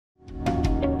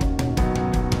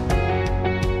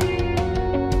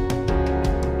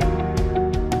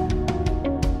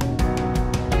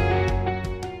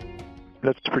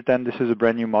let's pretend this is a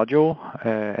brand new module,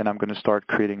 and I'm going to start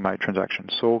creating my transaction.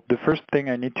 So the first thing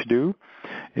I need to do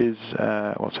is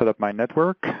I'll set up my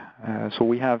network. So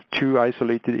we have two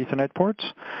isolated Ethernet ports.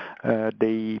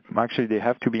 They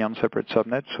have to be on separate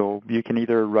subnets, so you can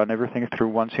either run everything through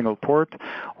one single port,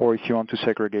 or if you want to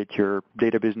segregate your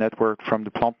database network from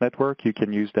the plant network, you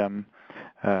can use them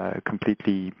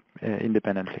completely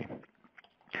independently.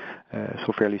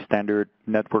 So fairly standard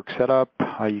network setup.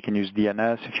 You can use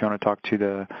DNS if you want to talk to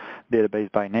the database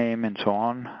by name and so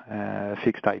on.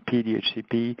 Fixed IP,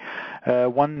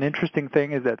 DHCP. One interesting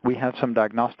thing is that we have some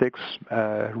diagnostics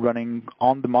running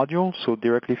on the module. So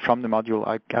directly from the module,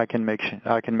 I can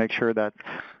make sure that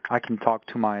I can talk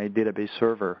to my database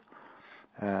server.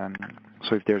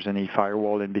 So if there's any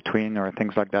firewall in between or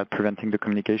things like that preventing the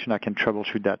communication, I can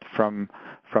troubleshoot that from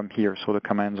here. So the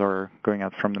commands are going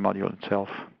out from the module itself.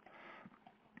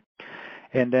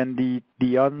 And then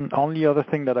the only other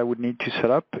thing that I would need to set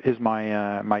up is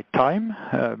my time,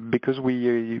 because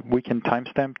we can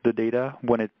timestamp the data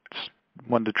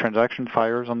when the transaction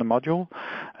fires on the module.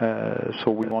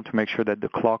 So we want to make sure that the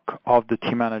clock of the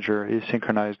tManager is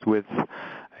synchronized with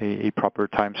a proper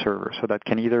time server. So that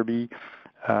can either be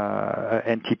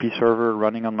an NTP server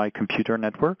running on my computer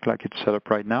network like it's set up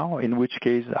right now, in which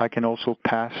case I can also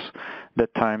pass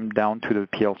that time down to the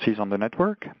PLCs on the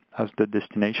network as the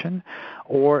destination,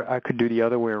 or I could do the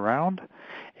other way around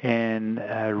and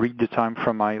read the time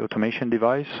from my automation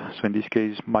device. So in this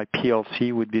case, my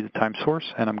PLC would be the time source,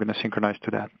 and I'm going to synchronize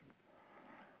to that.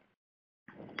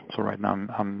 So right now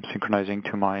I'm synchronizing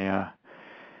to my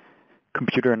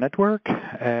computer network,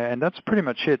 and that's pretty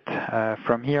much it.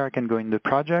 From here I can go into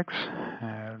projects.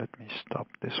 Let me stop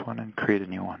this one and create a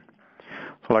new one.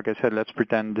 So like I said, let's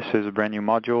pretend this is a brand new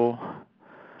module.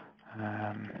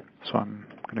 So I'm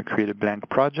going to create a blank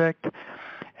project,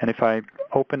 and if I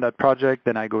open that project,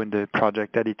 then I go in the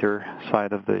project editor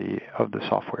side of the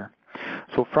software.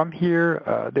 So from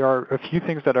here, there are a few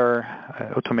things that are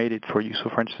automated for you. So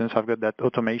for instance, I've got that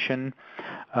automation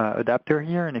adapter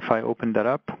here, and if I open that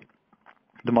up,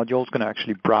 the module is going to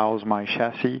actually browse my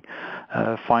chassis,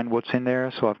 find what's in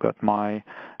there. So I've got my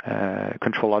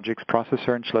ControlLogix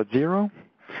processor in slot 0.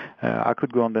 I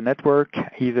could go on the network,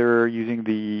 either using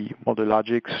the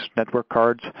Logix network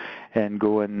cards and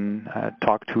go and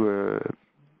talk to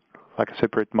a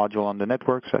separate module on the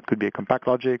network. So that could be a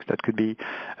CompactLogix, that could be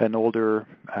an older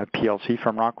PLC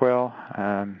from Rockwell,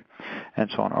 and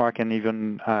so on. Or I can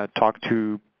even talk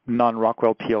to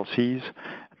non-Rockwell PLCs,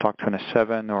 talk to an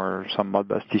S7 or some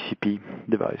Modbus TCP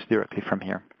device directly from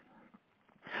here.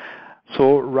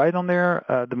 So right on there,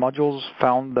 the modules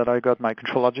found that I got my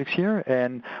ControlLogix here,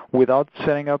 and without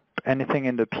setting up anything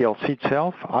in the PLC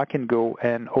itself, I can go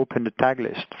and open the tag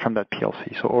list from that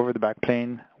PLC. So over the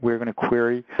backplane, we're going to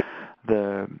query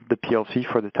the PLC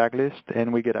for the tag list,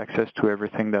 and we get access to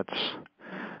everything that's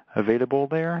available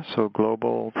there. So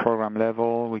global, program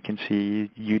level, we can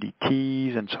see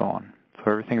UDTs and so on.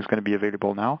 So everything is going to be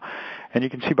available now. And you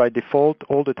can see by default,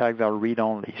 all the tags are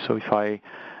read-only. So if I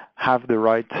have the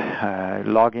right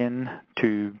login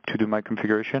to do my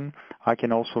configuration, I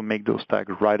can also make those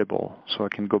tags writable. So I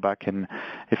can go back and,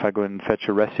 if I go and fetch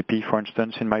a recipe, for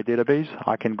instance, in my database,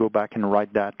 I can go back and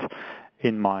write that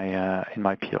in my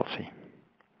PLC.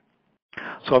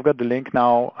 So I've got the link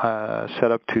now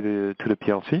set up to the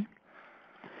PLC.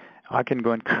 I can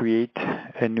go and create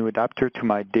a new adapter to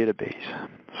my database.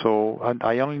 So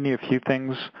I only need a few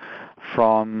things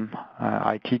from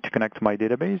IT to connect to my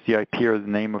database: the IP or the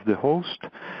name of the host,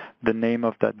 the name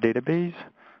of that database,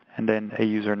 and then a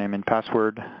username and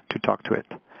password to talk to it.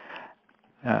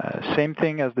 Same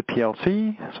thing as the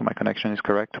PLC, so my connection is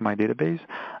correct to my database.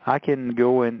 I can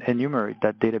go and enumerate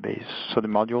that database. So the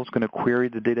module is going to query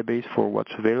the database for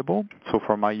what's available. So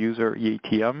for my user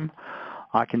EATM,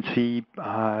 I can see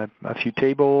a few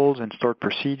tables and stored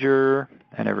procedure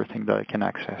and everything that I can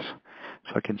access.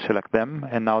 So I can select them,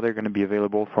 and now they're going to be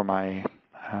available for my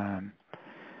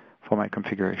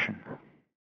configuration.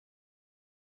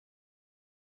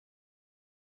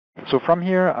 So from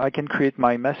here, I can create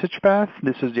my message path.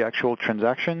 This is the actual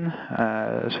transaction.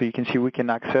 So you can see we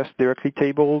can access directly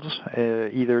tables,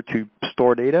 either to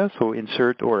store data, so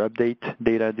insert or update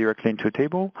data directly into a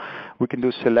table. We can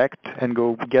do select and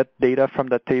go get data from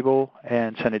that table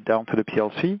and send it down to the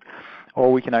PLC.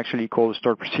 Or we can actually call the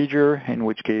stored procedure, in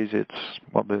which case it's,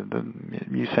 well,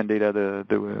 you send data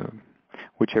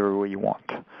whichever way you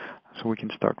want. So we can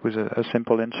start with a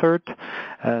simple insert.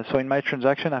 So in my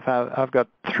transaction, I've got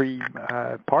three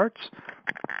parts.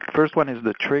 First one is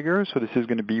the trigger. So this is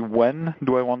going to be, when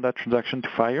do I want that transaction to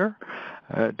fire?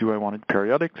 Do I want it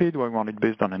periodically? Do I want it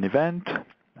based on an event?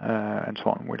 and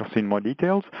so on. We'll see in more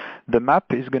details. The map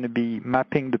is going to be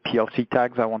mapping the PLC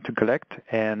tags I want to collect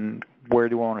and where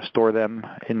do I want to store them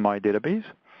in my database.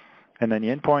 And then the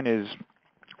endpoint is,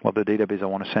 well, the database I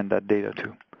want to send that data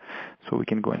to. So we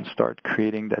can go and start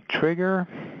creating that trigger.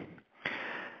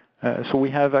 So we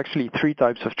have actually 3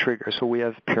 types of triggers. So we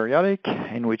have periodic,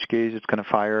 in which case it's going to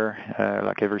fire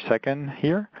like every second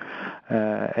here,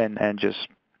 and just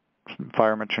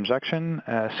fire my transaction.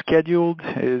 Scheduled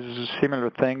is a similar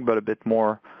thing, but a bit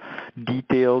more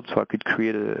detailed. So I could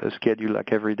create a schedule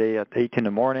like every day at 8 in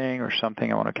the morning or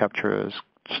something. I want to capture a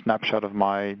snapshot of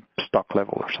my stock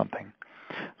level or something.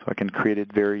 So I can create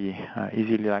it very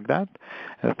easily like that.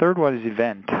 The third one is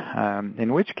event,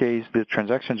 in which case the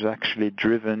transaction is actually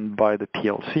driven by the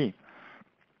PLC.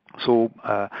 So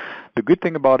the good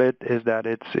thing about it is that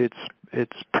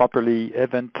it's properly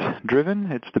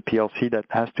event-driven. It's the PLC that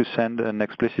has to send an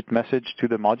explicit message to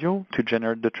the module to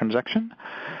generate the transaction.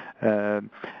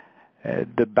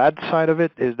 The bad side of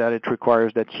it is that it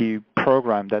requires that you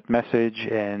program that message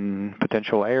and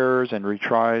potential errors and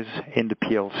retries in the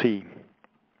PLC.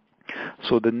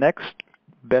 So the next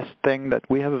best thing that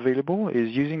we have available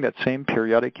is using that same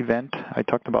periodic event I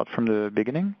talked about from the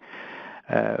beginning.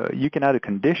 You can add a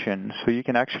condition, so you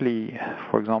can actually,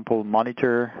 for example,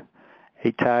 monitor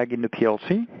a tag in the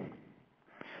PLC,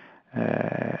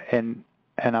 and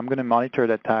I'm going to monitor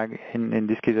that tag in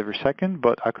this case every second,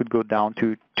 but I could go down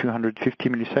to 250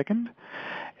 milliseconds.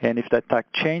 And if that tag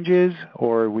changes,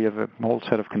 or we have a whole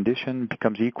set of conditions,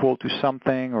 becomes equal to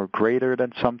something or greater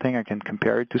than something, I can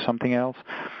compare it to something else.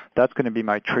 That's going to be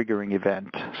my triggering event.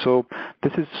 So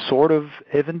this is sort of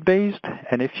event-based,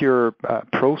 and if your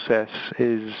process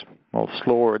is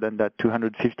slower than that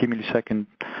 250 millisecond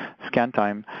scan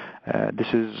time, this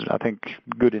is, I think,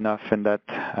 good enough, and that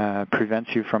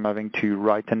prevents you from having to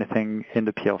write anything in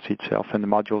the PLC itself, and the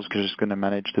module is just going to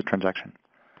manage the transaction.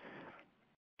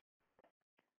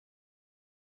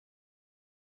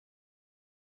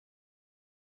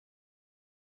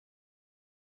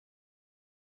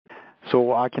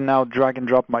 So I can now drag and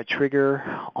drop my trigger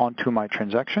onto my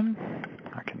transaction.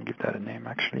 I can give that a name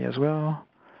actually as well.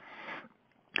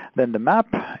 Then the map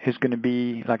is going to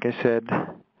be, like I said,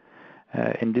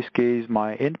 in this case,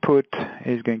 my input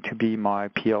is going to be my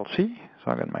PLC.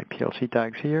 So I've got my PLC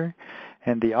tags here.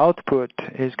 And the output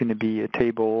is going to be a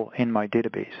table in my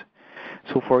database.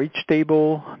 So for each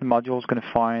table, the module is going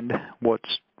to find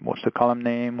what's the column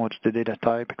name, what's the data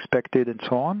type expected, and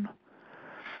so on.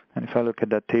 And if I look at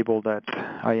that table that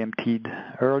I emptied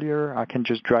earlier, I can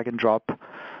just drag and drop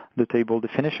the table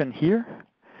definition here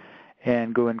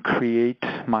and go and create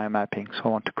my mapping. So I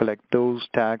want to collect those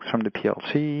tags from the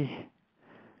PLC,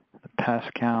 the pass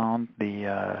count,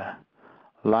 the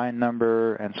line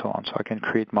number, and so on. So I can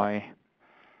create my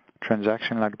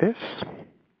transaction like this.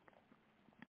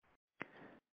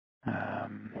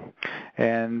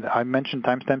 And I mentioned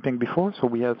timestamping before, so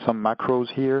we have some macros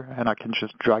here, and I can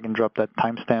just drag and drop that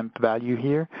timestamp value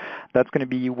here. That's going to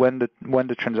be when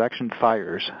the transaction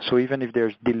fires. So even if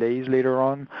there's delays later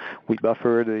on, we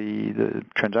buffer the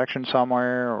transaction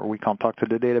somewhere, or we can't talk to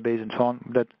the database and so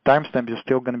on, that timestamp is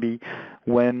still going to be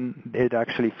when it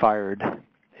actually fired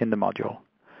in the module.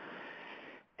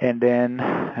 And then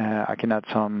I can add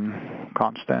some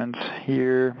constants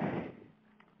here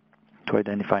to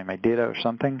identify my data or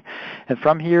something. And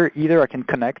from here, either I can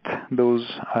connect those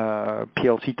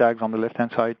PLC tags on the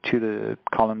left-hand side to the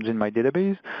columns in my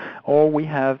database, or we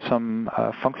have some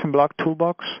function block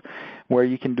toolbox where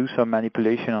you can do some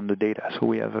manipulation on the data. So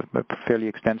we have a fairly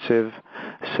extensive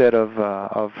set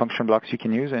of function blocks you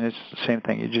can use, and it's the same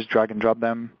thing. You just drag and drop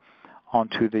them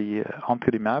onto the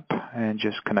map and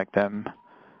just connect them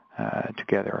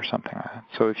together or something like that.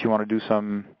 So if you want to do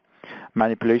some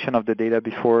manipulation of the data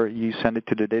before you send it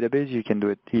to the database, you can do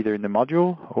it either in the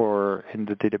module or in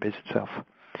the database itself.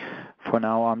 For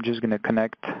now, I'm just going to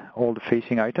connect all the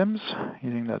facing items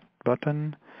using that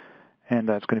button, and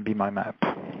that's going to be my map.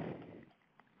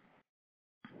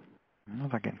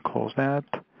 If I can close that.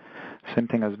 Same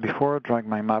thing as before, drag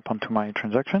my map onto my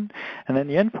transaction. And then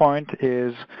the endpoint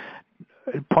is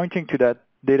pointing to that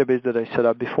database that I set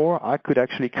up before. I could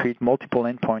actually create multiple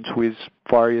endpoints with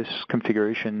various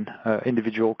configuration,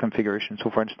 individual configurations. So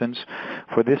for instance,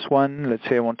 for this one, let's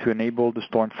say I want to enable the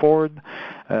store and forward.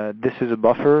 This is a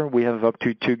buffer. We have up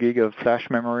to 2 gig of flash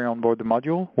memory on board the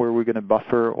module, where we're going to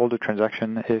buffer all the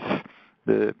transaction if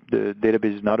the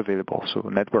database is not available. So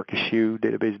network issue,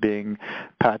 database being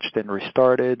patched and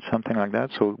restarted, something like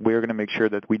that. So we're going to make sure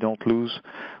that we don't lose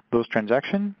those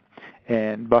transactions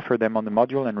and buffer them on the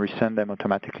module and resend them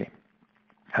automatically.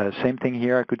 Same thing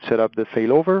here, I could set up the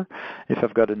failover. If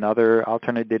I've got another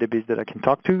alternate database that I can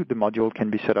talk to, the module can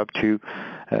be set up to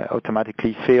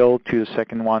automatically fail to the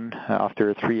second one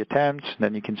after 3 attempts.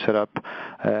 Then you can set up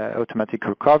automatic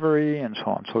recovery and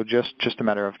so on. So just a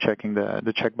matter of checking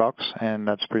the checkbox, and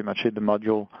that's pretty much it. The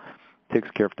module takes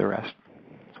care of the rest.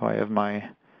 So I have my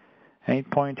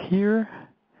endpoint here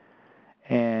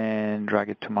and drag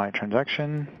it to my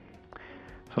transaction.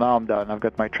 So now I'm done. I've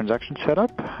got my transaction set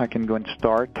up. I can go and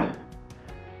start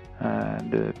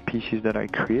the pieces that I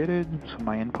created. So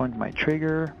my endpoint, my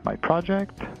trigger, my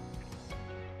project.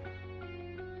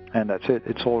 And that's it.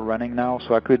 It's all running now.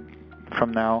 So I could,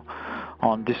 from now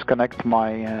on, disconnect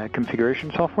my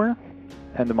configuration software,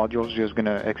 and the module is just going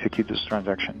to execute those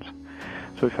transactions.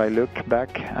 So if I look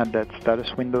back at that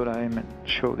status window that I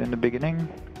showed in the beginning,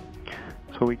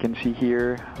 so we can see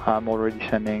here I'm already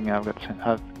sending, I've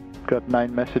got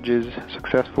 9 messages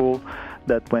successful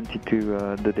that went into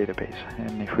the database.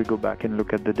 And if we go back and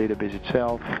look at the database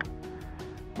itself,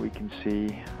 we can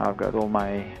see I've got all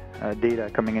my data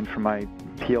coming in from my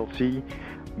PLC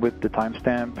with the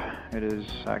timestamp. It is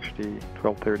actually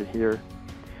 12:30 here,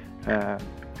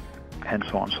 and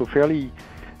so on. So fairly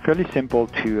simple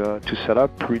to set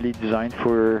up, really designed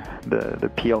for the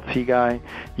PLC guy.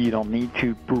 You don't need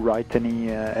to write any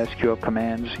SQL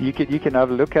commands. You can have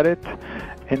a look at it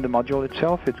in the module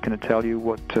itself. It's going to tell you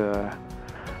what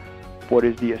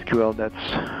is the SQL that's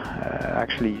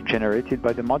actually generated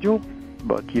by the module,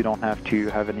 but you don't have to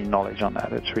have any knowledge on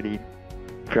that. It's really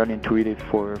fairly intuitive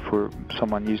for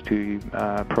someone used to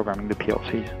programming the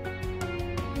PLCs.